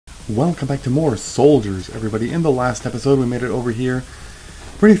Welcome back to more Soldiers, everybody. In the last episode, we made it over here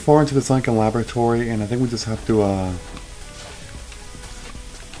pretty far into the sunken laboratory, and I think we just have to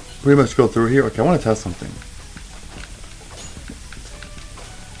pretty much go through here. Okay, I want to test something.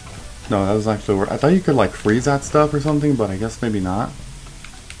 No, that was actually where I thought you could like freeze that stuff or something, but I guess maybe not.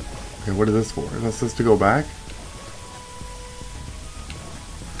 Okay, what is this for? Is this to go back?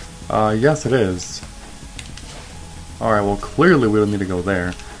 Yes it is. Alright, well clearly we don't need to go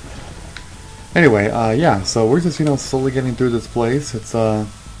there. Anyway, yeah, so we're just, slowly getting through this place. It's,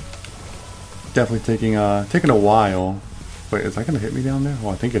 definitely taking a while. Wait, is that gonna hit me down there? Oh,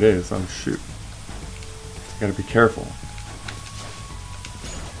 I think it is. Oh, shoot. Gotta be careful.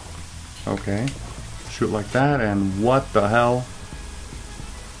 Okay. Shoot like that, and what the hell?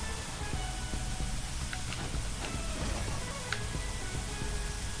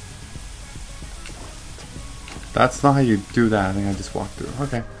 That's not how you do that. I think I just walked through.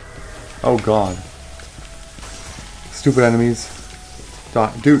 Okay. Oh god. Stupid enemies.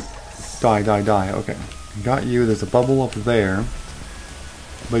 Die. Dude. Die, die, die. Okay. Got you. There's a bubble up there.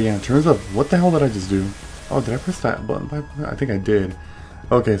 But yeah, in terms of... What the hell did I just do? Oh, did I press that button? I think I did.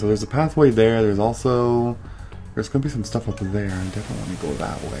 Okay, so there's a pathway there. There's also... There's going to be some stuff up there. I definitely want to go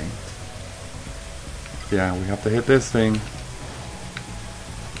that way. Yeah, we have to hit this thing.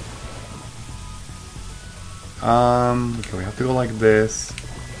 Okay, we have to go like this.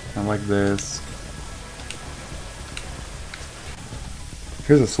 And like this.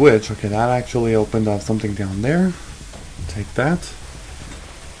 Here's a switch. Okay, that actually opened up something down there. Take that.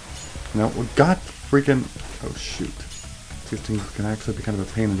 No, we got freaking... Oh, shoot. These things can actually be kind of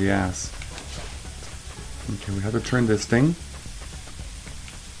a pain in the ass. Okay, we have to turn this thing.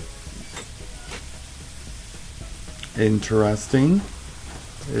 Interesting.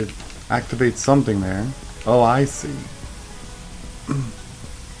 It activates something there. Oh, I see.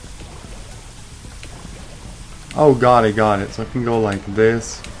 Oh, got it. So I can go like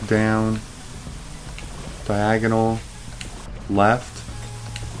this, down, diagonal, left,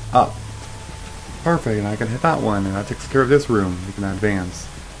 up. Perfect, and I can hit that one, and that takes care of this room. We can advance.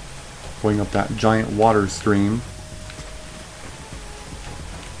 Going up that giant water stream.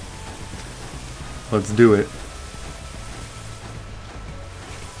 Let's do it.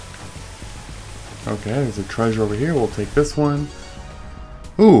 Okay, there's a treasure over here. We'll take this one.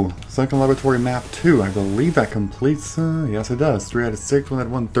 Ooh, Sunken Laboratory Map 2. I believe that completes... yes, it does. 3 out of 6. One out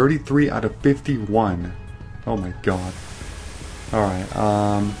of 1. 33 out of 51. Oh my god. Alright,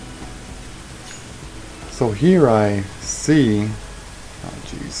 so here I see... Oh,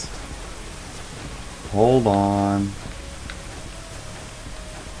 jeez. Hold on.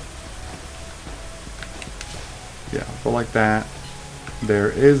 Yeah, go like that. There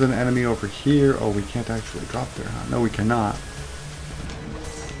is an enemy over here. Oh, we can't actually drop there, huh? No, we cannot.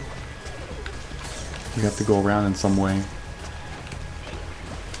 We have to go around in some way.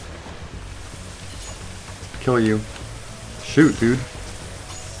 Kill you. Shoot, dude.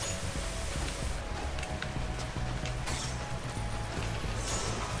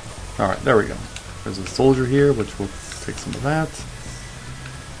 Alright, there we go. There's a soldier here, which we'll take some of that.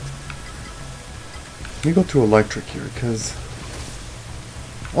 Let me go to electric here, because...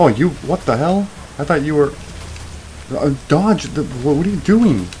 Oh, you... What the hell? I thought you were... dodge! What are you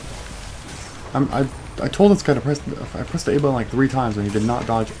doing? I told this guy to press... I pressed the A button like 3 times and he did not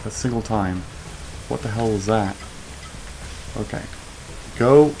dodge a single time. What the hell was that? Okay.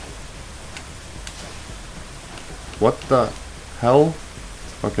 Go. What the hell?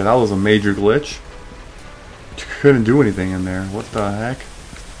 Okay, that was a major glitch. Couldn't do anything in there. What the heck?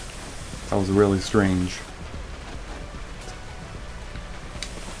 That was really strange.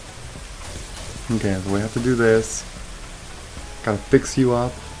 Okay, so we have to do this. Gotta fix you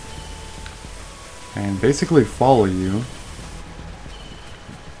up. And basically follow you.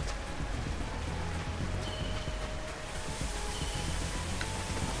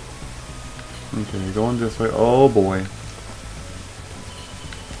 Okay, going this way. Oh boy.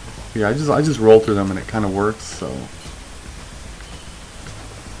 Yeah, I just roll through them and it kind of works, so.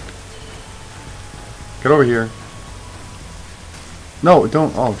 Get over here. No,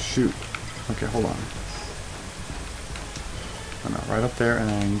 don't. Oh, shoot. Okay, hold on. Oh, no, right up there and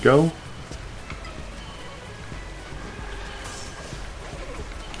then go.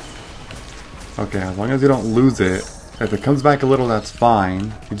 Okay, as long as you don't lose it. If it comes back a little, that's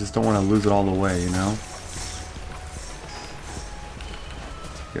fine. You just don't want to lose it all the way, you know?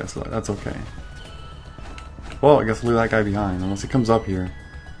 Yeah, so that's okay. Well, I guess I'll leave that guy behind, unless he comes up here.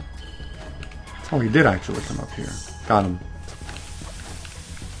 Oh, he did actually come up here. Got him.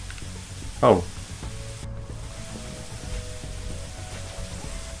 Oh.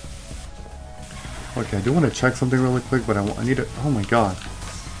 Okay, I do want to check something really quick, but I need it. Oh my god.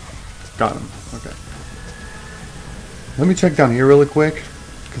 Got him. Okay. Let me check down here really quick,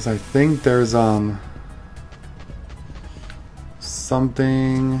 because I think there's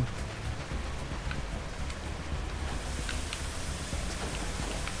something.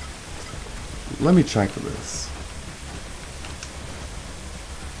 Let me check this.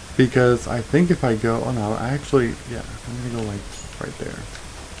 Because I think if I go, oh no, I actually, yeah, I'm gonna go like right there.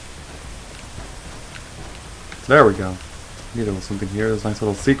 There we go. Need a little something here. There's a nice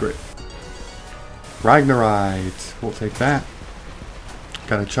little secret. Ragnarite. We'll take that.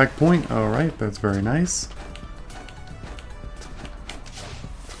 Got a checkpoint. Alright, that's very nice.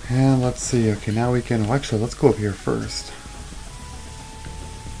 And let's see. Okay, now we can, well, actually, let's go up here first.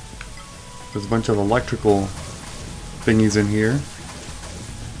 There's a bunch of electrical thingies in here.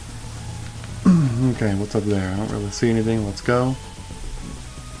 Okay, what's up there? I don't really see anything. Let's go.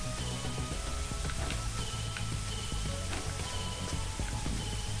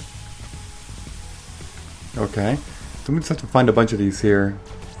 Okay. So we just have to find a bunch of these here.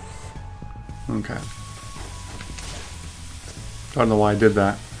 Okay. I don't know why I did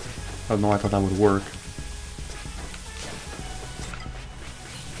that. I don't know why I thought that would work.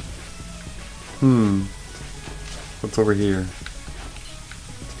 What's over here?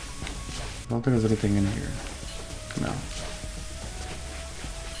 I don't think there's anything in here. No.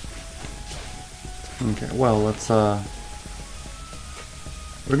 Okay, well, let's,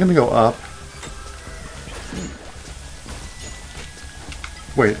 we're gonna go up.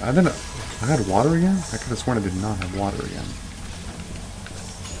 Wait, I didn't... I had water again? I could have sworn I did not have water again.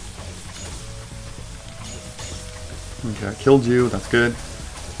 Okay, I killed you. That's good.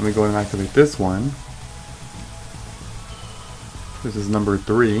 Let me go and activate this one. This is number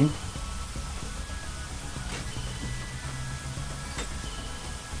 3.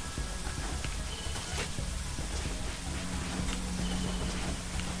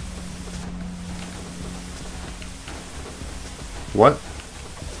 What?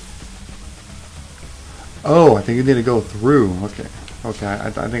 Oh, I think you need to go through. Okay. Okay,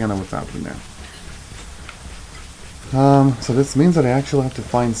 I think I know what's happening there. So this means that I actually have to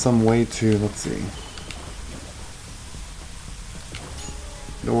find some way to, let's see.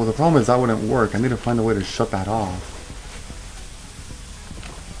 Well, the problem is that wouldn't work. I need to find a way to shut that off.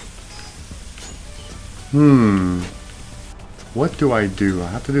 What do? I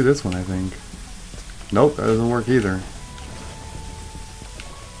have to do this one, I think. Nope, that doesn't work either.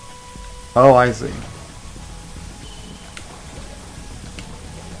 Oh, I see.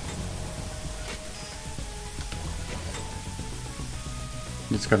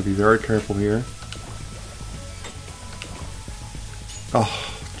 You just gotta be very careful here.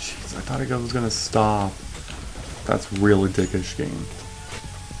 Oh, jeez, I thought it was gonna stop. That's really dickish, game.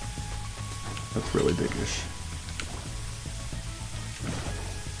 That's really dickish.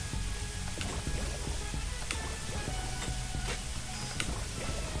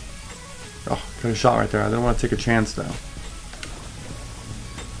 Oh, got a shot right there. I didn't want to take a chance though.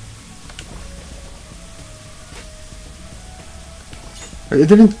 It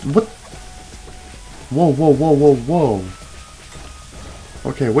didn't. What? Whoa, whoa, whoa, whoa, whoa.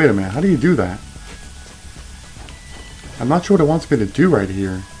 Okay, wait a minute. How do you do that? I'm not sure what it wants me to do right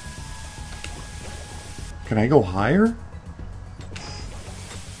here. Can I go higher?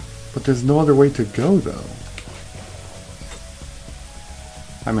 But there's no other way to go, though.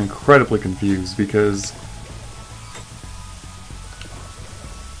 I'm incredibly confused because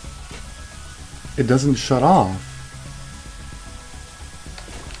it doesn't shut off.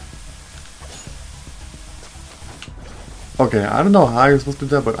 Okay, I don't know how you're supposed to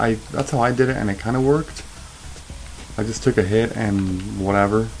do that, but that's how I did it, and it kind of worked. I just took a hit and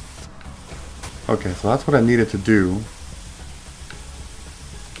whatever. Okay, so that's what I needed to do.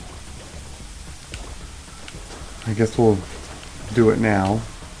 I guess we'll do it now.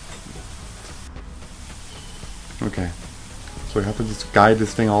 Okay, so we have to just guide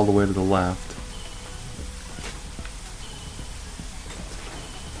this thing all the way to the left.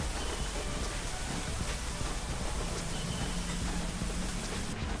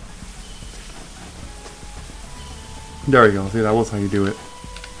 There we go. See, that was how you do it.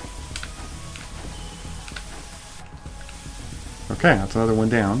 Okay, that's another one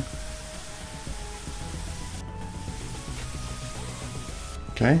down.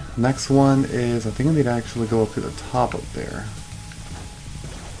 Okay, next one is, I think I need to actually go up to the top up there.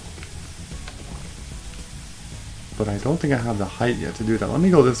 But I don't think I have the height yet to do that. Let me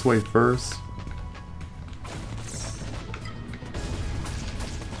go this way first.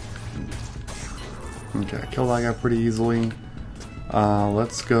 Okay, I killed that guy pretty easily.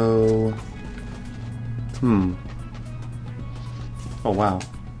 Let's go Oh, wow.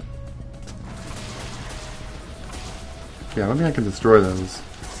 Yeah, I don't think I can destroy those.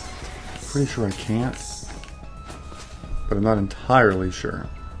 Pretty sure I can't. But I'm not entirely sure.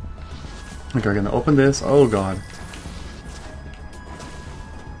 Okay, I'm gonna open this. Oh, God.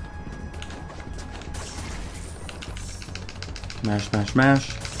 Mash, mash,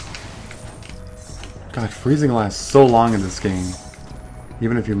 mash. God, freezing lasts so long in this game.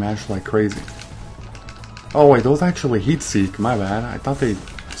 Even if you mash like crazy. Oh wait, those actually heat seek. My bad. I thought they...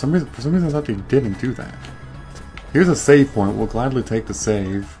 For some reason I thought they didn't do that. Here's a save point. We'll gladly take the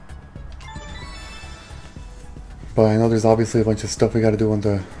save. But I know there's obviously a bunch of stuff we gotta do on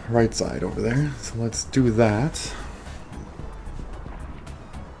the right side over there. So let's do that.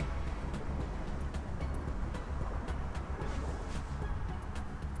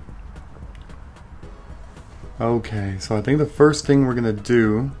 Okay, so I think the first thing we're gonna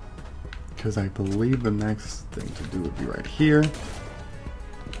do, because I believe the next thing to do would be right here.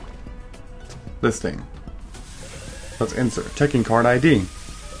 This thing. Let's insert. Checking card ID.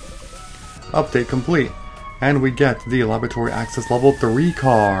 Update complete. And we get the Laboratory Access Level 3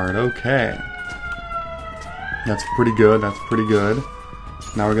 card. Okay. That's pretty good. That's pretty good.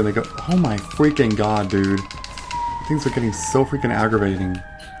 Now we're gonna go... Oh my freaking god, dude. Things are getting so freaking aggravating.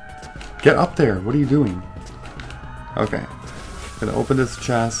 Get up there. What are you doing? Okay. Gonna open this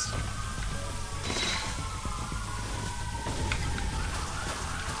chest.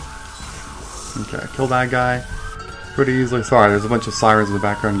 Okay, kill that guy pretty easily. Sorry, there's a bunch of sirens in the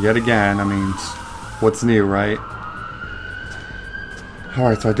background yet again. I mean, what's new, right?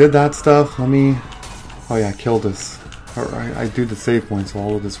 Alright, so I did that stuff. Let me... Oh yeah, kill this. Alright, I do the save point, so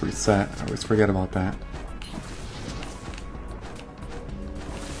all of this reset. I always forget about that.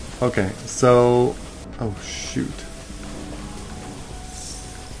 Okay, so... Oh, shoot.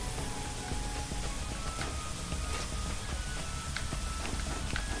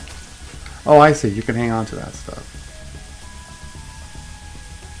 Oh, I see. You can hang on to that stuff.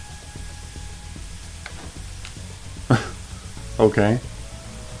 Okay.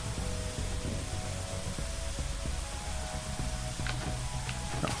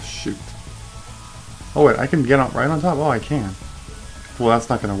 Oh, shoot. Oh, wait. I can get on right on top? Oh, I can. Well, that's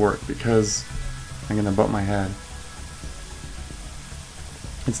not going to work because I'm going to butt my head.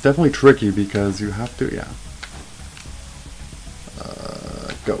 It's definitely tricky because you have to... Yeah.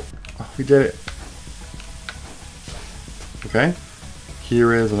 Go. We did it. Okay.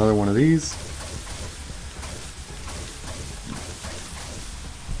 Here is another one of these.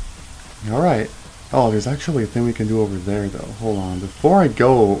 Alright. Oh, there's actually a thing we can do over there, though. Hold on. Before I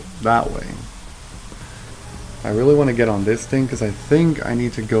go that way, I really want to get on this thing, because I think I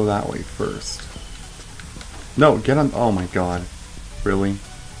need to go that way first. No, get on... Oh my god. Really?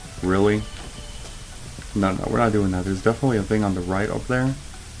 Really? No, no, we're not doing that. There's definitely a thing on the right up there.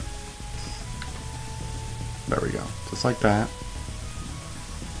 There we go. Just like that.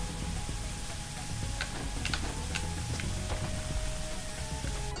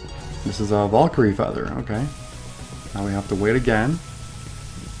 This is a Valkyrie feather. Okay. Now we have to wait again.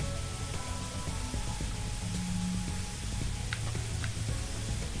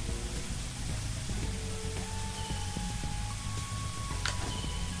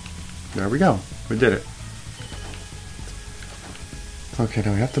 There we go. We did it. Okay,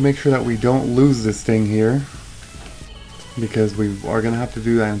 now we have to make sure that we don't lose this thing here. Because we are going to have to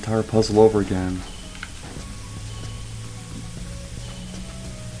do that entire puzzle over again.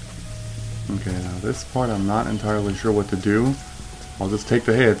 Okay, now this part I'm not entirely sure what to do. I'll just take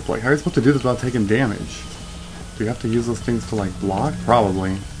the hit. Like, how are you supposed to do this without taking damage? Do you have to use those things to, like, block?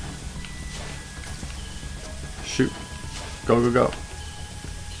 Probably. Shoot. Go, go, go.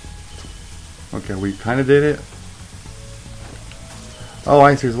 Okay, we kind of did it. Oh,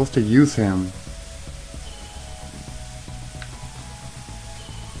 I see. You're supposed to use him.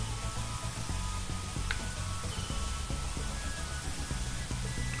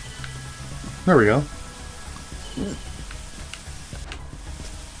 There we go.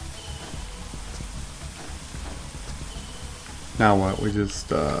 Now what? We just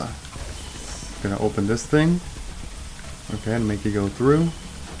gonna open this thing. Okay, and make it go through.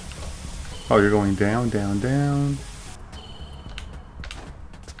 Oh, you're going down, down, down.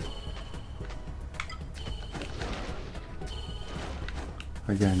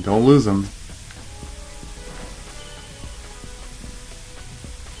 Again, don't lose them.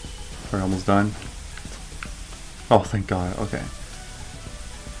 We're almost done. Oh, thank God. Okay.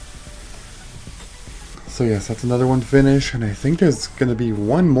 So yes, that's another one to finish, and I think there's gonna be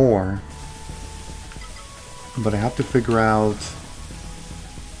one more. But I have to figure out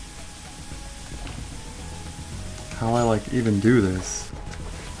how I like even do this.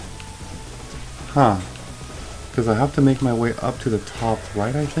 Huh. Because I have to make my way up to the top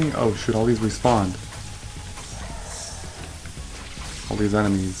right, I think? Oh shoot, all these respawned. All these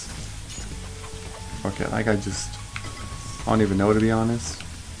enemies. Okay, like I don't even know, to be honest.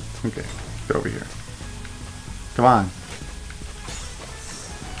 Okay, get over here. Come on.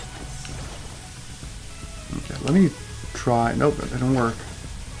 Okay, let me try. Nope, that didn't work.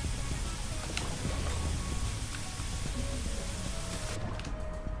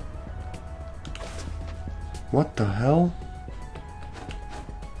 What the hell?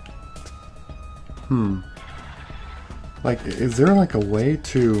 Like, is there like a way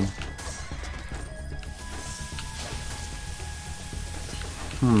to...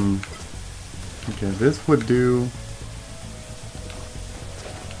 Okay, this would do...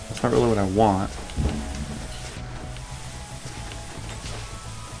 That's not really what I want.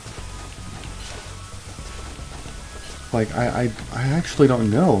 Like, I actually don't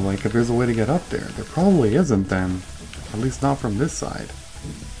know, like, if there's a way to get up there. There probably isn't then. At least not from this side.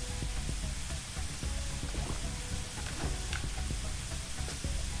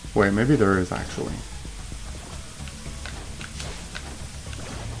 Wait, maybe there is actually.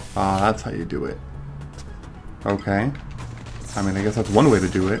 Ah, that's how you do it. Okay. I mean, I guess that's one way to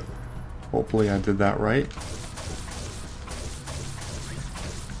do it. Hopefully I did that right.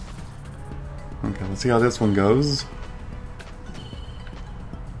 Okay, let's see how this one goes.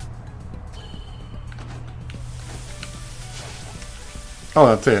 Oh,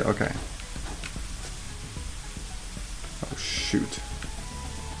 that's it. Okay. Oh, shoot.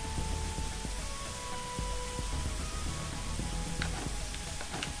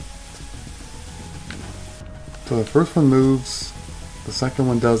 So the first one moves, the second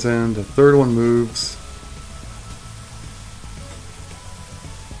one doesn't, the third one moves.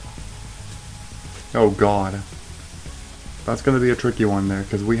 Oh god. That's going to be a tricky one there,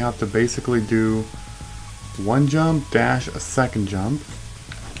 because we have to basically do one jump, dash, a second jump.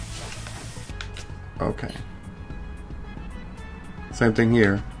 Okay. Same thing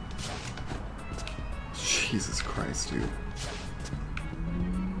here. Jesus Christ, dude.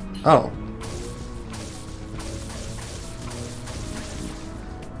 Oh.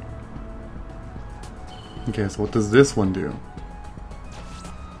 Okay, so what does this one do?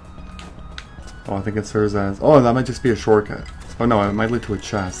 Oh, I think it serves as... Oh, that might just be a shortcut. Oh no, it might lead to a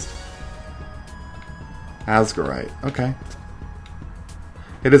chest. Asgarite. Okay.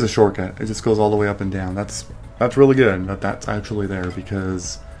 It is a shortcut. It just goes all the way up and down. That's really good that that's actually there,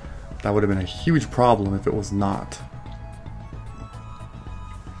 because that would have been a huge problem if it was not.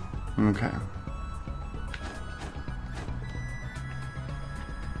 Okay.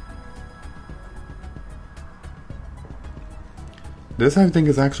 This, I think,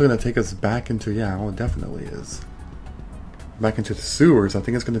 is actually going to take us back into, yeah, oh, it definitely is. Back into the sewers. I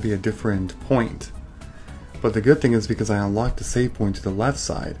think it's going to be a different point. But the good thing is, because I unlocked the save point to the left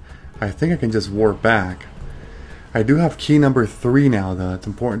side, I think I can just warp back. I do have key number 3 now, though. It's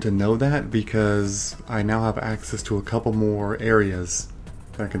important to know that, because I now have access to a couple more areas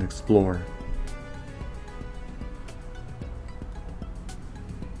that I can explore.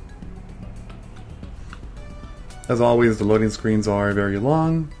 As always, the loading screens are very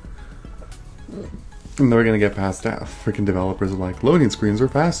long, and they're going to get passed out. Freaking developers are like, loading screens are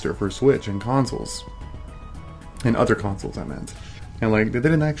faster for Switch and consoles. And other consoles, I meant. And like, they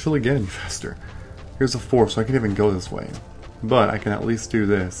didn't actually get any faster. Here's a 4, so I can even go this way. But I can at least do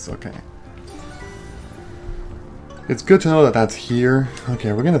this. Okay. It's good to know that that's here.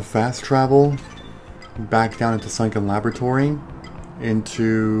 Okay, we're going to fast travel back down into Sunken Laboratory.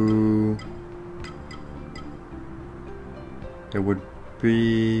 Into... It would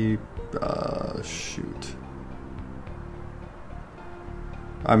be... shoot.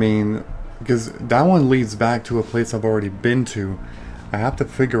 I mean, because that one leads back to a place I've already been to. I have to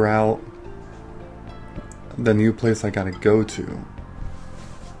figure out the new place I gotta go to.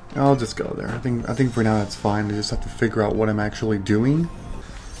 I'll just go there. I think for now that's fine. I just have to figure out what I'm actually doing.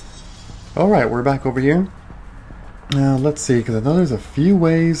 Alright, we're back over here. Now, let's see, because I know there's a few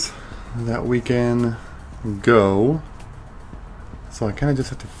ways that we can go. So I kind of just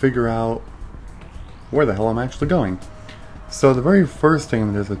have to figure out where the hell I'm actually going. So the very first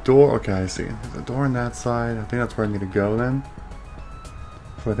thing, there's a door. Okay, I see. There's a door on that side. I think that's where I need to go then.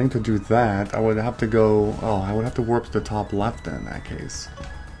 So I think to do that, I would have to go... Oh, I would have to warp to the top left then in that case.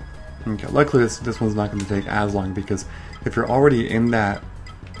 Okay, luckily this one's not going to take as long, because if you're already in that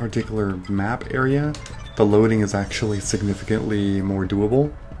particular map area, the loading is actually significantly more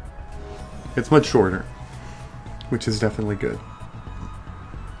doable. It's much shorter, which is definitely good.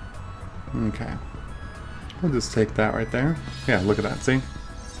 Okay. We'll just take that right there. Yeah, look at that, see?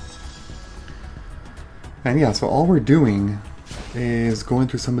 And yeah, so all we're doing is going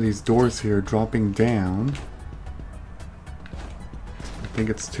through some of these doors here, dropping down. I think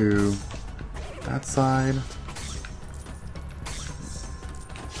it's to that side.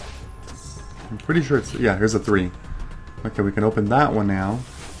 I'm pretty sure it's, yeah, here's a 3. Okay, we can open that one now.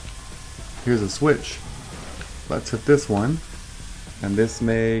 Here's a switch. Let's hit this one. And this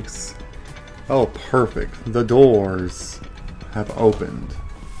makes, oh, perfect. The doors have opened.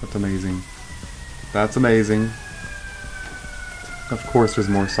 That's amazing. That's amazing. Of course there's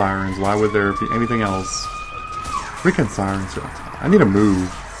more sirens. Why would there be anything else? Freaking sirens. I need to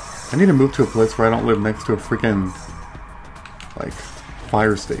move. I need to move to a place where I don't live next to a freaking, like,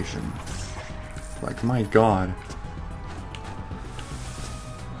 fire station. Like, my god.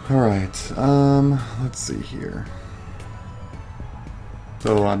 Alright, let's see here.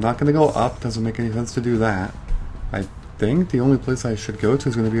 So I'm not gonna go up, doesn't make any sense to do that. I think the only place I should go to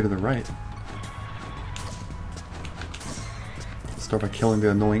is gonna be to the right. Start by killing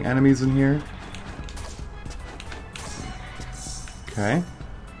the annoying enemies in here. Okay.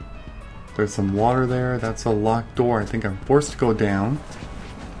 There's some water there. That's a locked door. I think I'm forced to go down.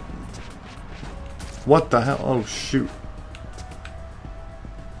 What the hell? Oh, shoot.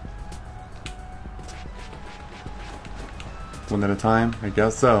 One at a time? I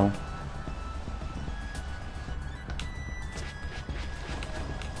guess so.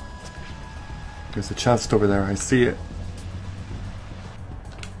 There's a chest over there. I see it.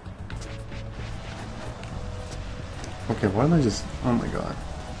 Okay, why don't I just... Oh my god.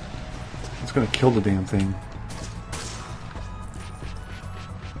 It's gonna kill the damn thing.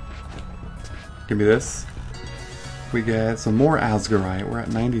 Give me this. We get some more Asgarite. We're at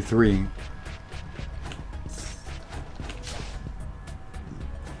 93.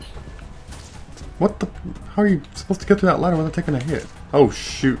 What the... How are you supposed to get through that ladder without taking a hit? Oh,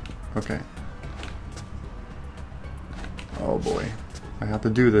 shoot. Okay. Oh boy. I have to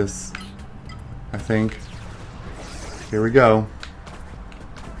do this. I think. Here we go.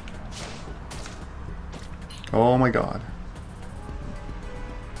 Oh my god.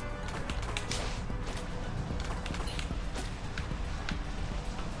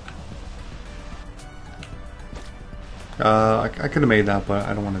 I could have made that, but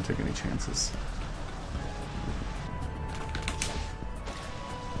I don't want to take any chances.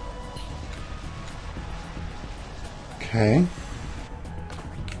 Okay.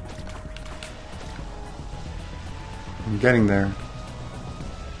 I'm getting there.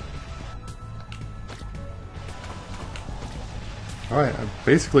 Alright, I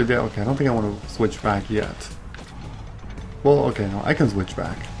basically did. Okay, I don't think I want to switch back yet. Well, okay, no, I can switch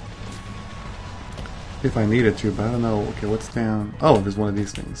back. If I needed to, but I don't know. Okay, what's down? Oh, there's one of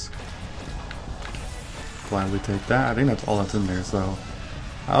these things. Gladly take that. I think that's all that's in there, so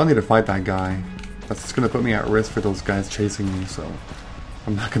I don't need to fight that guy. That's just going to put me at risk for those guys chasing me, so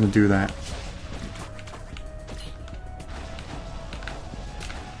I'm not going to do that.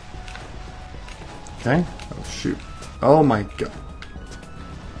 Okay. Oh, shoot. Oh my god.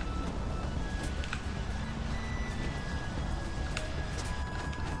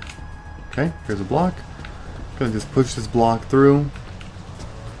 Okay, here's a block. Gonna just push this block through.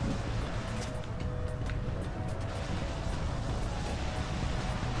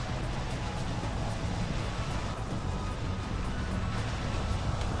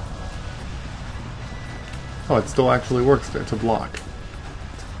 Oh, it still actually works there to block.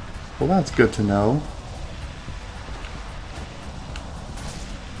 Well, that's good to know.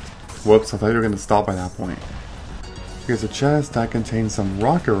 Whoops, I thought you were going to stop by that point. Here's a chest that contains some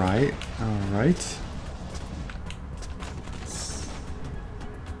rocketite. Alright.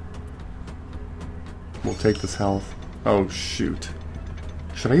 We'll take this health. Oh, shoot.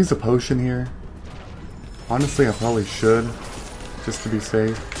 Should I use a potion here? Honestly, I probably should. Just to be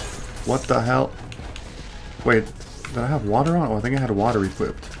safe. What the hell? Wait, did I have water on? Oh, I think I had water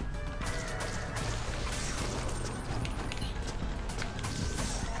equipped.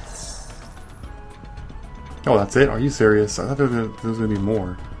 Oh, that's it? Are you serious? I thought there was going to be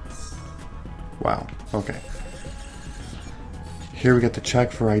more. Wow. Okay. Here we get to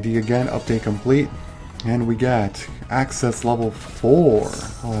check for ID again. Update complete. And we get access level 4.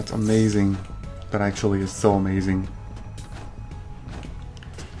 Oh, that's amazing. That actually is so amazing.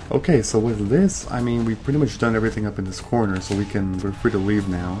 Okay, so with this, I mean, we've pretty much done everything up in this corner, so we're free to leave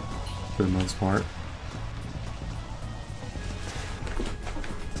now, for the most part.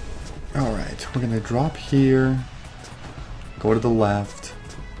 Alright, we're gonna drop here, go to the left.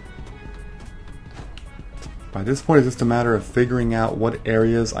 By this point, it's just a matter of figuring out what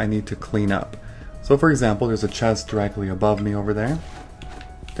areas I need to clean up. So for example, there's a chest directly above me over there.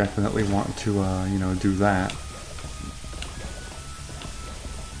 Definitely want to, you know, do that.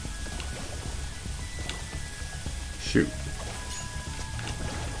 Shoot.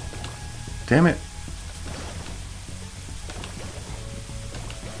 Damn it.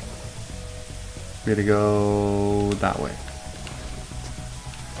 We had to go that way.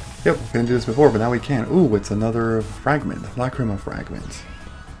 Yep, we couldn't do this before, but now we can. Ooh, it's another fragment. Lacrima fragment.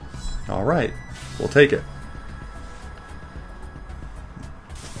 Alright, we'll take it.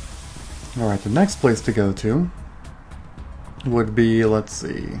 Alright, the next place to go to would be, let's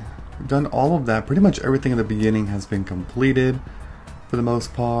see. We've done all of that. Pretty much everything in the beginning has been completed for the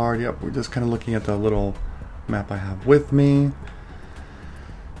most part. Yep, we're just kind of looking at the little map I have with me.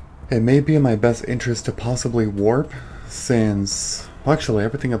 It may be in my best interest to possibly warp, since, well, actually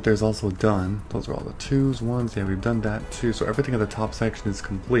everything up there is also done. Those are all the 2s, 1s, yeah, we've done that too, so everything at the top section is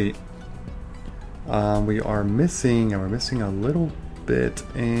complete. We are missing, we're missing a little bit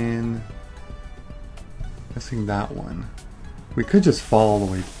in, missing that one. We could just fall all the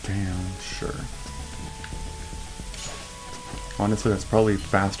way down, sure. Honestly, that's probably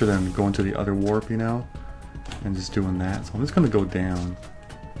faster than going to the other warp, you know, and just doing that, so I'm just gonna go down.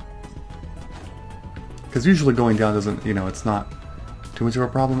 Because usually going down doesn't, you know, it's not too much of a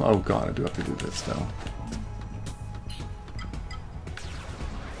problem. Oh god, I do have to do this though.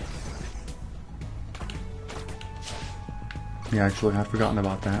 Yeah, actually, I'd forgotten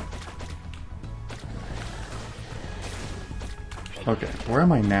about that. Okay, where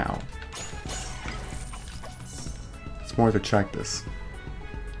am I now? It's more to check this.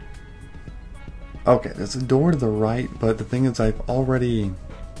 Okay, there's a door to the right, but the thing is I've already...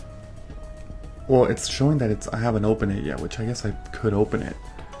 Well, it's showing that I haven't opened it yet, which I guess I could open it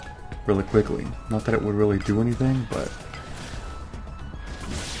really quickly. Not that it would really do anything, but...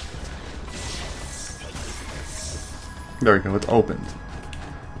 There we go, it's opened.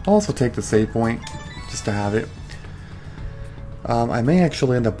 I'll also take the save point, just to have it. I may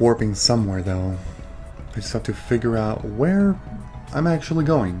actually end up warping somewhere, though. I just have to figure out where I'm actually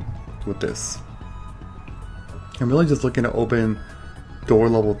going with this. I'm really just looking to open door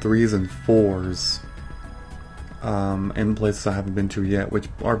level 3s and 4s in places I haven't been to yet, which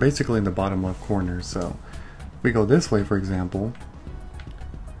are basically in the bottom left corner. So we go this way, for example.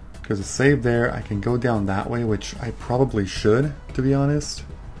 There's a save there. I can go down that way, which I probably should, to be honest.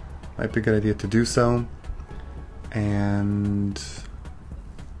 Might be a good idea to do so. And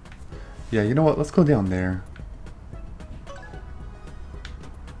yeah, you know what? Let's go down there.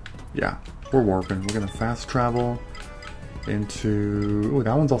 Yeah, we're warping. We're gonna fast travel into... Ooh,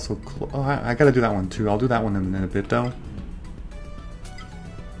 that one's also... Oh, I gotta do that one too. I'll do that one in a bit though.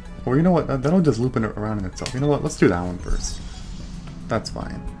 Or you know what? That'll just loop it around in itself. You know what? Let's do that one first. That's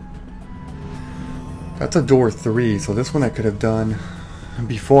fine. That's a door 3, so this one I could have done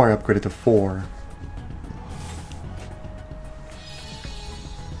before I upgraded to 4.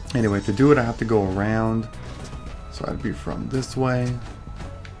 Anyway, to do it I have to go around. So I'd be from this way.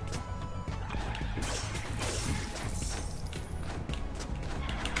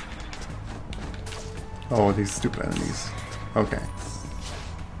 Oh, these stupid enemies. Okay.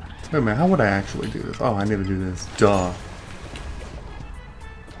 Wait a minute, how would I actually do this? Oh, I need to do this. Duh.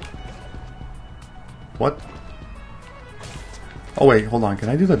 What? Oh wait, hold on. Can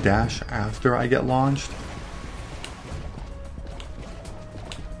I do the dash after I get launched?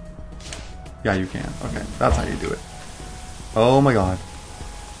 Yeah, you can. Okay, that's how you do it. Oh my god.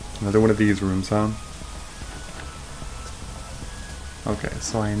 Another one of these rooms, huh? Okay,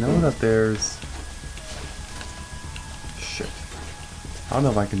 so I know that there's... Shit. I don't know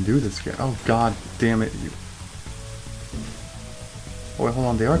if I can do this yet. Oh god damn it, you... Oh wait, hold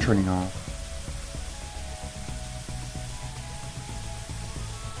on, they are turning off.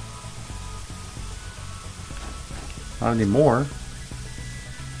 Not anymore.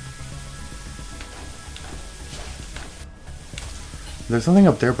 There's something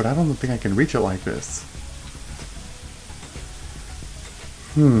up there, but I don't think I can reach it like this.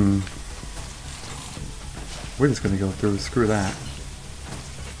 We're just gonna go through. Screw that.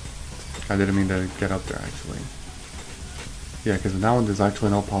 I didn't mean to get up there, actually. Yeah, because now there's actually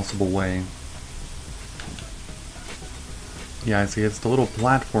no possible way. Yeah, I see. It's the little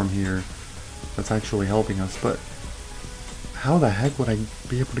platform here that's actually helping us, but how the heck would I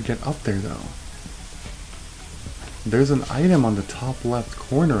be able to get up there, though? There's an item on the top left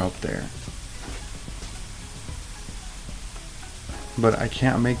corner up there. But I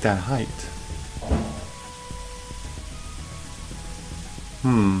can't make that height.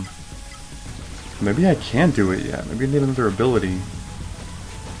 Maybe I can't do it yet. Maybe I need another ability.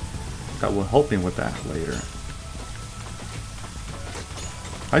 that will help me with that later.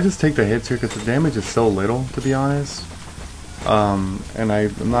 I just take the hits here because the damage is so little, to be honest. And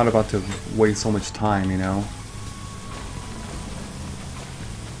I'm not about to waste so much time, you know.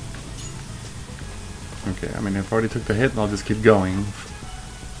 Okay, I mean, if I already took the hit, I'll just keep going,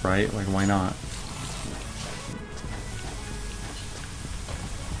 right? Like, why not?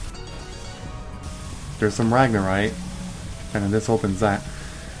 There's some Ragnarite, and then this opens that.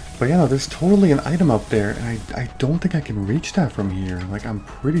 But yeah, no, there's totally an item up there, and I don't think I can reach that from here. Like, I'm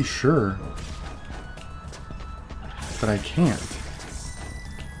pretty sure that I can't.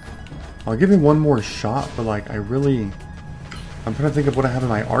 I'll give it one more shot, but like, I'm trying to think of what I have in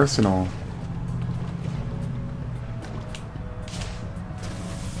my arsenal.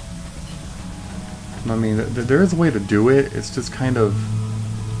 I mean, there is a way to do it, it's just kind of...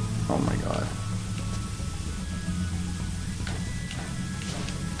 Oh my god.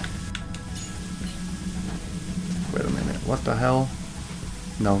 Wait a minute, what the hell?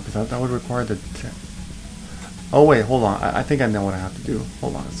 No, because that would require the... Oh wait, hold on, I think I know what I have to do.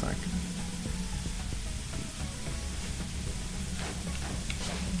 Hold on a sec.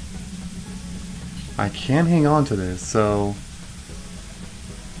 I can't hang on to this, so...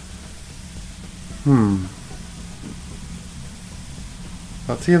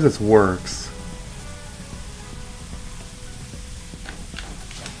 Let's see if this works.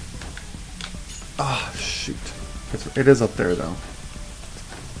 Ah, shoot. It is up there, though.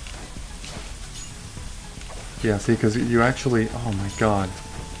 Yeah, see, because you actually... Oh my god.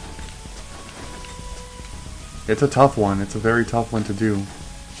 It's a tough one. It's a very tough one to do.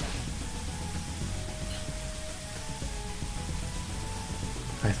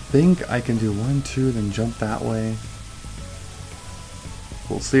 I think I can do 1, 2, then jump that way.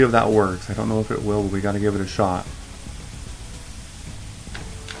 We'll see if that works. I don't know if it will, but we gotta give it a shot.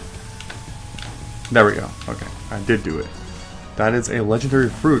 There we go. Okay, I did do it. That is a legendary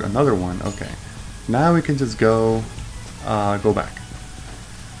fruit, another one. Okay, now we can just go back.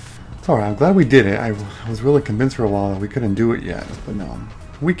 It's alright, I'm glad we did it. I was really convinced for a while that we couldn't do it yet, but no.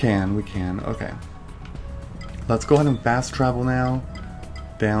 We can. Okay. Let's go ahead and fast travel now.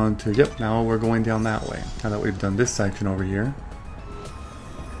 Down to, yep, now we're going down that way. Now that we've done this section over here.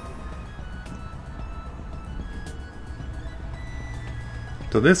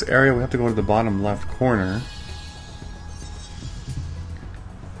 So this area, we have to go to the bottom left corner.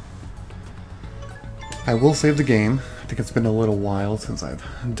 I will save the game. I think it's been a little while since I've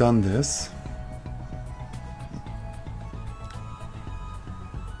done this.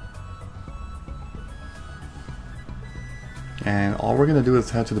 And all we're going to do is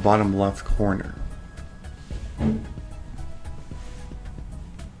head to the bottom left corner.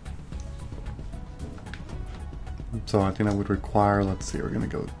 So I think that would require, let's see, we're going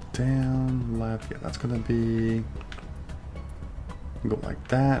to go down, left, yeah, that's going to be, go like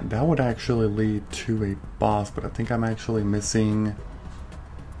that. That would actually lead to a boss, but I think I'm actually missing,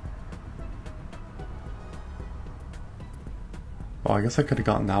 well, I guess I could have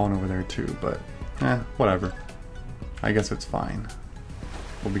gotten that one over there too, but, whatever. I guess it's fine.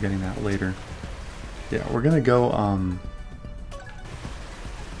 We'll be getting that later. Yeah, we're going to go,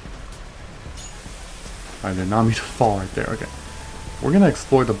 I did not mean to fall right there. Okay. We're going to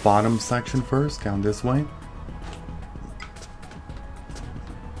explore the bottom section first, down this way.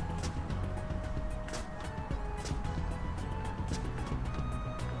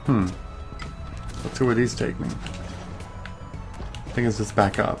 Let's see where these take me. I think it's just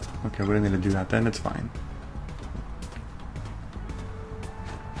back up. Okay, we didn't need to do that then, it's fine.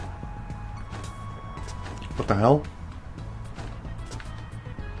 What the hell?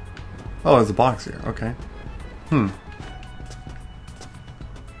 Oh, there's a box here, okay.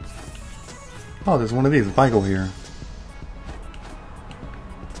 Oh, there's one of these, a Bible here.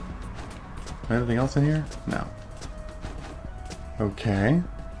 Anything else in here? No. Okay.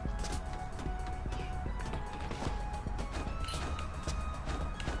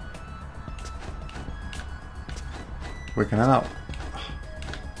 Wait, can I not?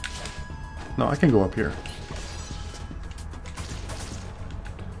 No, I can go up here.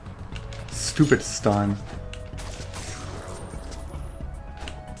 Stupid stun.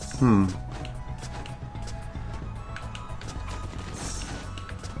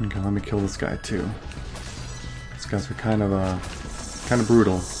 Okay, let me kill this guy too. These guys are kind of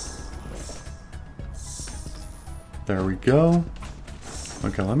brutal. There we go.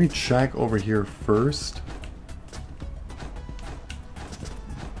 Okay, let me check over here first.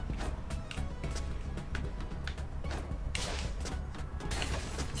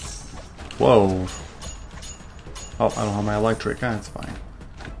 Whoa. Oh, I don't have my electric. That's fine.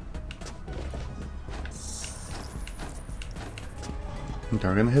 Okay,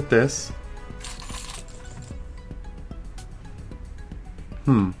 we're gonna hit this.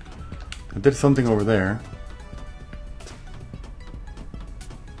 I did something over there.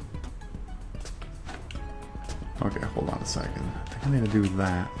 Okay, hold on a second. I think I need to do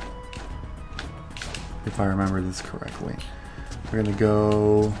that. If I remember this correctly. We're gonna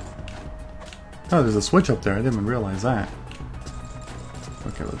go... Oh, there's a switch up there. I didn't even realize that.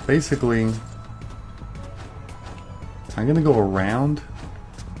 Okay, but basically... I'm gonna go around.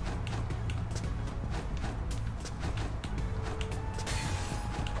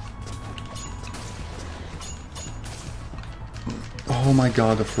 Oh my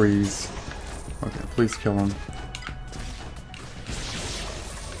god, the freeze. Okay, please kill him.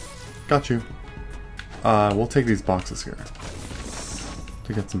 Got you. We'll take these boxes here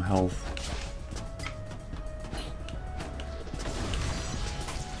to get some health.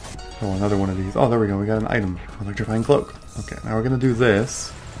 Oh, another one of these. Oh, there we go. We got an item. Electrifying cloak. Okay, now we're gonna do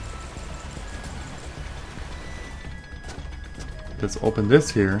this. Let's open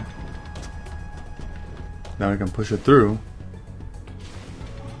this here. Now we can push it through.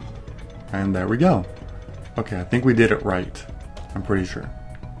 And there we go. Okay, I think we did it right. I'm pretty sure.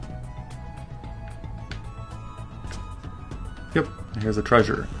 Yep, here's a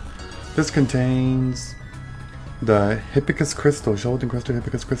treasure. This contains the Hippicus crystal. Show and crystal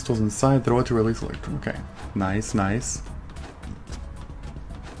Hippicus crystals inside. Throw it to release electron. Okay, nice, nice.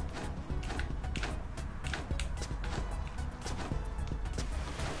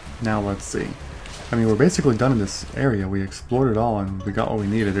 Now let's see. I mean, we're basically done in this area. We explored it all and we got what we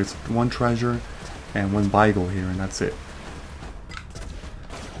needed. There's one treasure and one Beagle here, and that's it.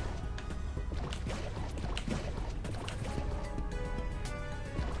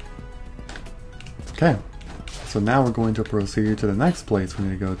 Okay, so now we're going to proceed to the next place we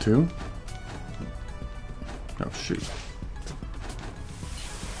need to go to. Oh, shoot.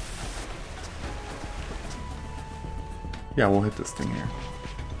 Yeah, we'll hit this thing here.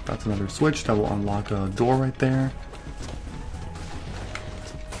 That's another switch that will unlock a door right there.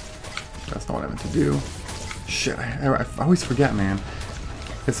 That's not what I meant to do. Shit, I always forget, man.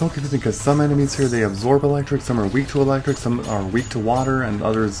 It's so confusing because some enemies here, they absorb electric, some are weak to electric, some are weak to water, and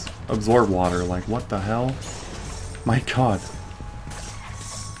others absorb water. Like, what the hell? My god.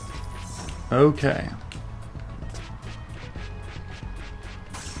 Okay.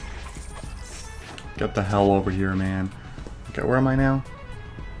 Get the hell over here, man. Okay, where am I now?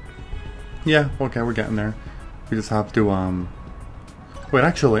 Yeah, okay, we're getting there. We just have to, Wait,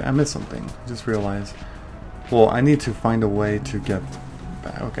 actually, I missed something. I just realized. Well, I need to find a way to get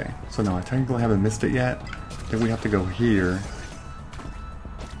back. Okay, so no, I technically haven't missed it yet. I think we have to go here.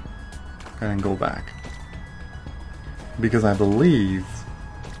 And then go back. Because I believe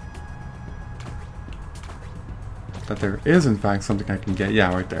that there is, in fact, something I can get.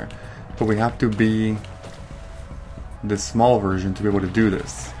 Yeah, right there. But we have to be this small version to be able to do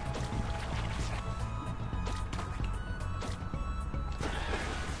this.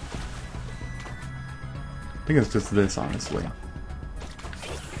 I think it's just this, honestly.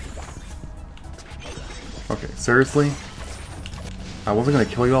 Okay, seriously? I wasn't gonna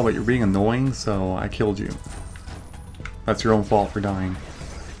kill you all, but you're being annoying, so I killed you. That's your own fault for dying.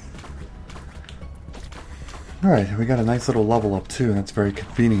 Alright, we got a nice little level up too, and it's very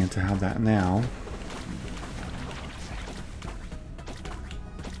convenient to have that now.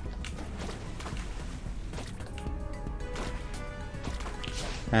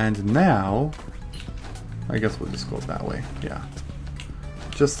 And now, I guess we'll just go that way, yeah.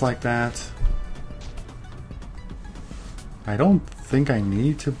 Just like that. I don't think I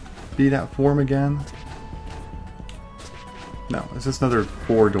need to be that form again. No, it's just another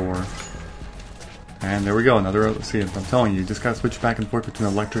 4-door. And there we go, another, see, I'm telling you, just gotta switch back and forth between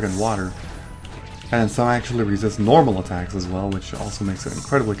electric and water. And some actually resist normal attacks as well, which also makes it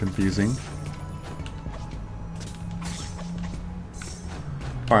incredibly confusing.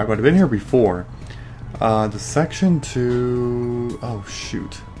 Alright, but I've been here before. The section to... Oh,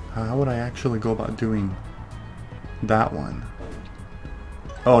 shoot. How would I actually go about doing that one?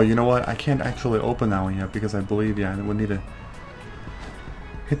 Oh, you know what? I can't actually open that one yet because I believe, yeah, I would need to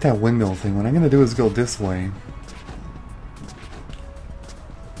hit that windmill thing. What I'm going to do is go this way.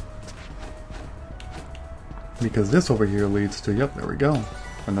 Because this over here leads to... Yep, there we go.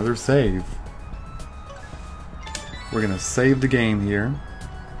 Another save. We're going to save the game here.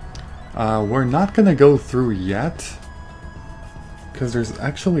 We're not gonna go through yet because there's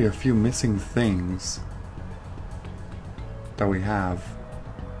actually a few missing things that we have.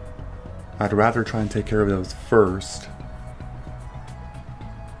 I'd rather try and take care of those first.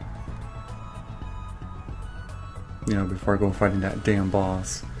 You know, before I go fighting that damn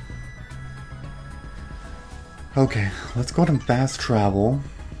boss. Okay, let's go ahead and fast travel.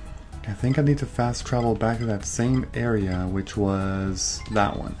 I think I need to fast travel back to that same area, which was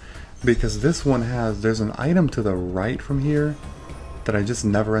that one. Because this one has, there's an item to the right from here that I just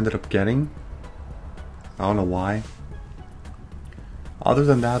never ended up getting. I don't know why. Other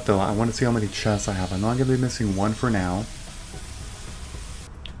than that though, I want to see how many chests I have. I'm not going to be missing one for now.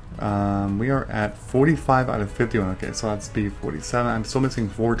 We are at 45 out of 51. Okay, so that's be 47. I'm still missing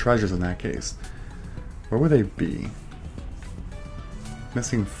 4 treasures in that case. Where would they be?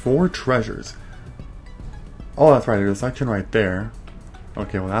 Missing 4 treasures. Oh, that's right. There's a section right there.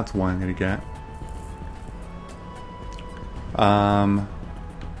 Okay, well that's one I'm gonna get. I'm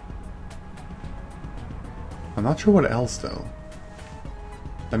not sure what else though.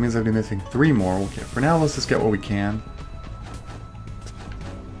 That means I'd be missing 3 more. Okay, for now let's just get what we can.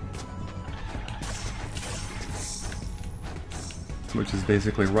 Which is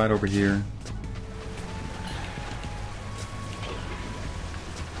basically right over here.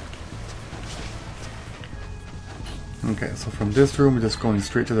 Okay, so from this room, we're just going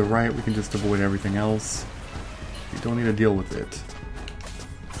straight to the right. We can just avoid everything else. We don't need to deal with it.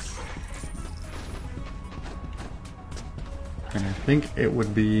 And I think it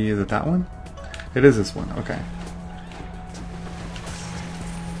would be, is it that one? It is this one, okay.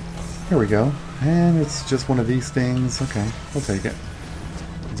 Here we go. And it's just one of these things. Okay, we'll take it.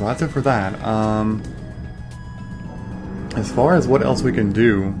 So that's it for that. As far as what else we can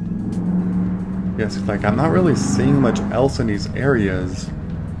do, yes, like I'm not really seeing much else in these areas.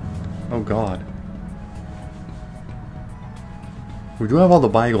 Oh god. We do have all the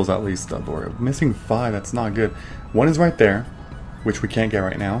Beagles at least, though. We're missing 5, that's not good. 1 is right there, which we can't get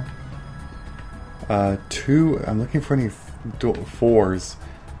right now. 2, I'm looking for any 4s.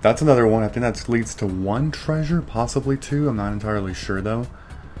 That's another one. I think that leads to 1 treasure, possibly 2. I'm not entirely sure though.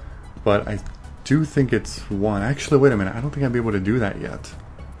 But I do think it's 1. Actually, wait a minute. I don't think I'd be able to do that yet.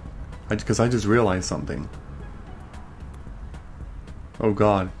 Because I just realized something. Oh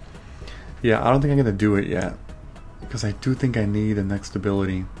god. Yeah, I don't think I'm going to do it yet. Because I do think I need the next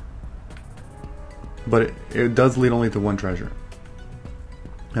ability. But it does lead only to 1 treasure.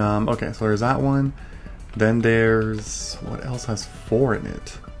 Okay, so there's that one. Then there's... what else has 4 in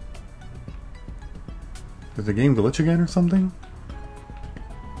it? Did the game glitch again or something?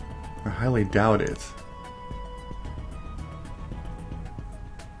 I highly doubt it.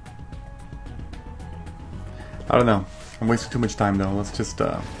 I don't know. I'm wasting too much time though. Let's just,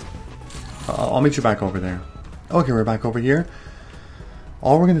 I'll meet you back over there. Okay, we're back over here.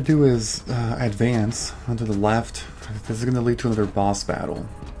 All we're going to do is advance onto the left. This is going to lead to another boss battle.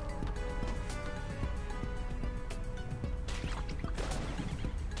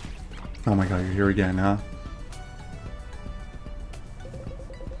 Oh my god, you're here again, huh?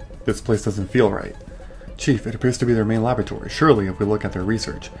 This place doesn't feel right. Chief, it appears to be their main laboratory. Surely, if we look at their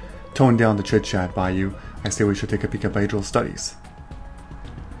research. Tone down the chit-chat, Bayou. I say we should take a peek at Beidrill's studies.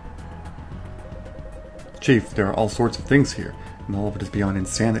 Chief, there are all sorts of things here, and all of it is beyond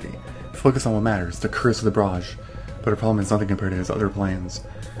insanity. Focus on what matters, the curse of the barrage. But our problem is nothing compared to his other plans.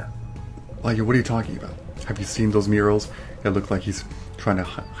 Bayou, what are you talking about? Have you seen those murals? It looked like he's trying to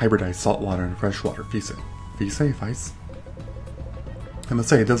hybridize saltwater and freshwater. Fise? I must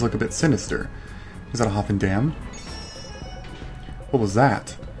say, it does look a bit sinister. Is that a Hoffen Dam? What was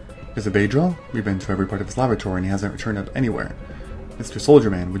that? Is it Beidrill? We've been to every part of his laboratory and he hasn't returned up anywhere. Mr. Soldier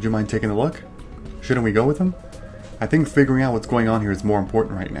Man, would you mind taking a look? Shouldn't we go with him? I think figuring out what's going on here is more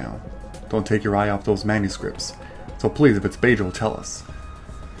important right now. Don't take your eye off those manuscripts. So please, if it's Beidrill, tell us.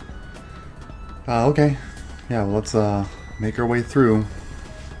 Okay. Yeah, well, let's make our way through.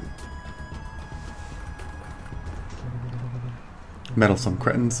 Meddlesome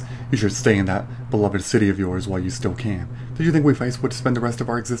cretins. You should stay in that beloved city of yours while you still can. Did you think we face would spend the rest of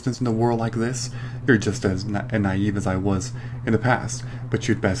our existence in a world like this? You're just as naive as I was in the past, but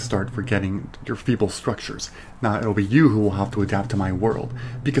you'd best start forgetting your feeble structures. Now it'll be you who will have to adapt to my world,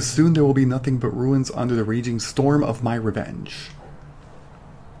 because soon there will be nothing but ruins under the raging storm of my revenge.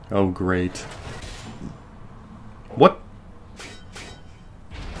 Oh great. What?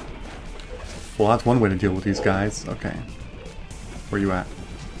 Well, that's one way to deal with these guys. Okay. Where you at?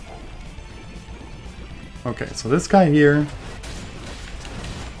 Okay, so this guy here...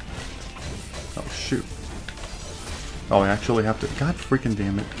 oh, shoot. Oh, I actually have to... god freaking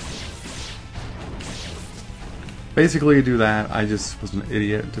damn it. Basically, to do that, I just was an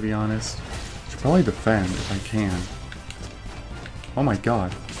idiot, to be honest. Should probably defend if I can. Oh my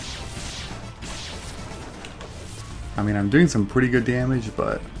god. I mean, I'm doing some pretty good damage,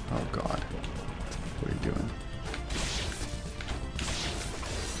 but... oh god. What are you doing?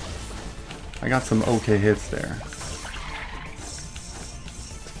 I got some okay hits there.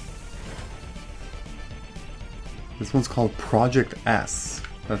 This one's called Project S.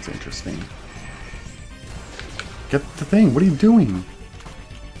 That's interesting. Get the thing. What are you doing?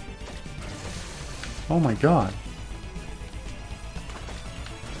 Oh my god.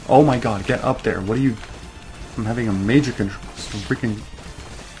 Oh my god, get up there. What are you... I'm having a major control... freaking...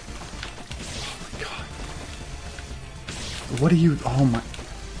 Oh my god. What are you... Oh my...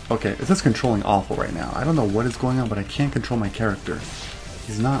 Okay, this is controlling awful right now. I don't know what is going on, but I can't control my character.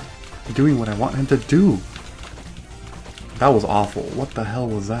 He's not doing what I want him to do. That was awful. What the hell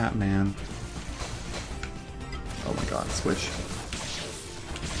was that, man? Oh my god, switch.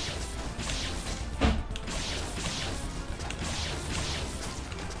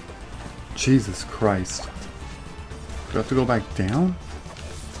 Jesus Christ. Do I have to go back down?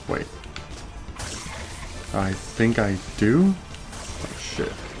 Wait. I think I do? Oh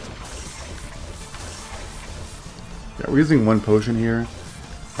shit. Yeah, we're using one potion here.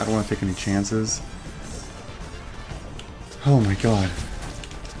 I don't want to take any chances. Oh my god.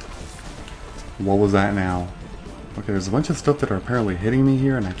 What was that now? Okay, there's a bunch of stuff that are apparently hitting me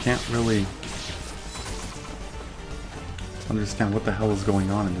here and I can't really understand what the hell is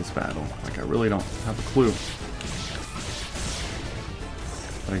going on in this battle. Like, I really don't have a clue.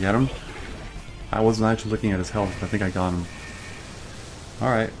 Did I get him? I wasn't actually looking at his health, but I think I got him.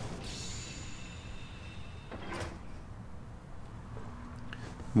 Alright.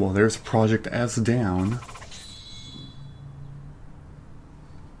 Well, there's Project S down.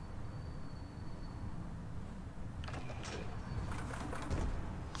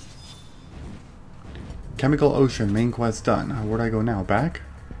 Chemical Ocean, main quest done. Where do I go now? Back?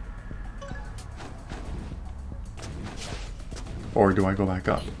 Or do I go back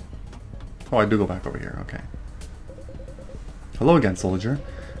up? Oh, I do go back over here, okay. Hello again, soldier.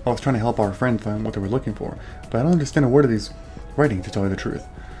 I was trying to help our friend find what they were looking for, but I don't understand a word of these writing, to tell you the truth.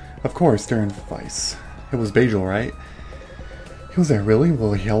 Of course, they're in Vice. It was Bajel, right? He was there, really?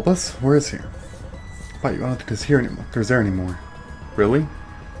 Will he help us? Where is he? But I don't think he's here anymore. There's there anymore. Really?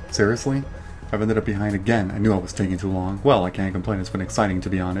 Seriously? I've ended up behind again. I knew I was taking too long. Well, I can't complain. It's been exciting, to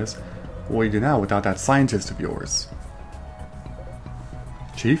be honest. What do you do now without that scientist of yours?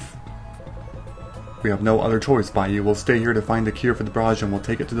 Chief? We have no other choice, Bayou. We'll stay here to find the cure for the barrage and we'll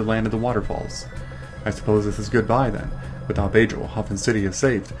take it to the land of the waterfalls. I suppose this is goodbye, then. Without Bajel, Huffin City is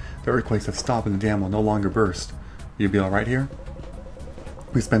saved. The earthquakes have stopped and the dam will no longer burst. Will you be alright here?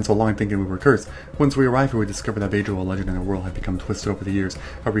 We spent so long thinking we were cursed. Once we arrived here, we discovered that Bajel, a legend in the world, had become twisted over the years,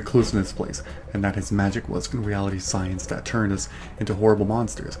 a recluse in this place, and that his magic was in reality science that turned us into horrible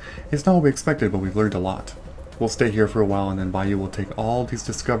monsters. It's not what we expected, but we've learned a lot. We'll stay here for a while, and then Bayou will take all these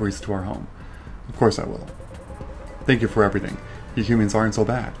discoveries to our home. Of course I will. Thank you for everything. You humans aren't so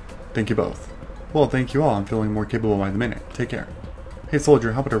bad. Thank you both. Well, thank you all. I'm feeling more capable by the minute. Take care. Hey,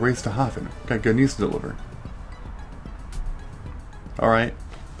 soldier, how about a race to Hafen? Got good news to deliver. Alright.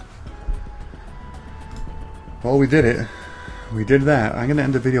 Well, we did it. We did that. I'm going to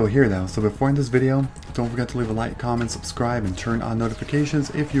end the video here, though. So before I end this video, don't forget to leave a like, comment, subscribe, and turn on notifications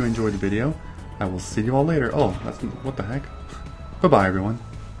if you enjoyed the video. I will see you all later. Oh, that's... what the heck? Bye-bye, everyone.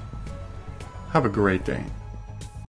 Have a great day.